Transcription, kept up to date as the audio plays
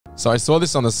So I saw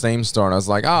this on the Steam store and I was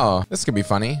like, oh, this could be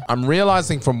funny. I'm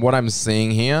realizing from what I'm seeing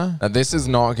here that this is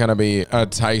not going to be a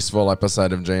tasteful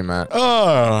episode of GMat.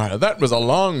 Oh, that was a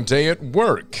long day at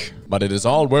work, but it is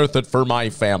all worth it for my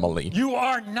family. You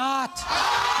are not.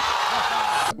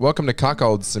 Welcome to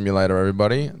Cuckold Simulator,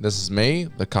 everybody. This is me,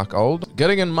 the Cuckold,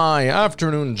 getting in my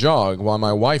afternoon jog while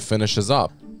my wife finishes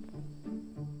up.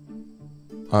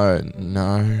 Oh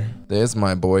no. There's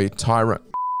my boy, Tyrone.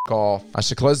 Off. I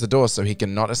should close the door so he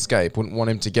cannot escape. Wouldn't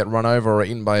want him to get run over or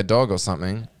eaten by a dog or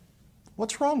something.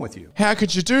 What's wrong with you? How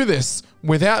could you do this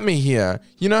without me here?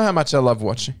 You know how much I love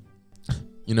watching.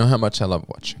 You know how much I love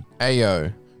watching.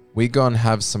 Ayo, we gon'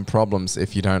 have some problems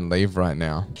if you don't leave right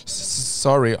now.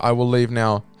 Sorry, I will leave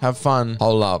now. Have fun.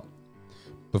 Hold up.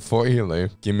 Before you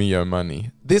leave, give me your money.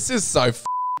 This is so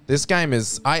this game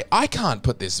is... I can't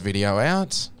put this video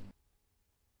out.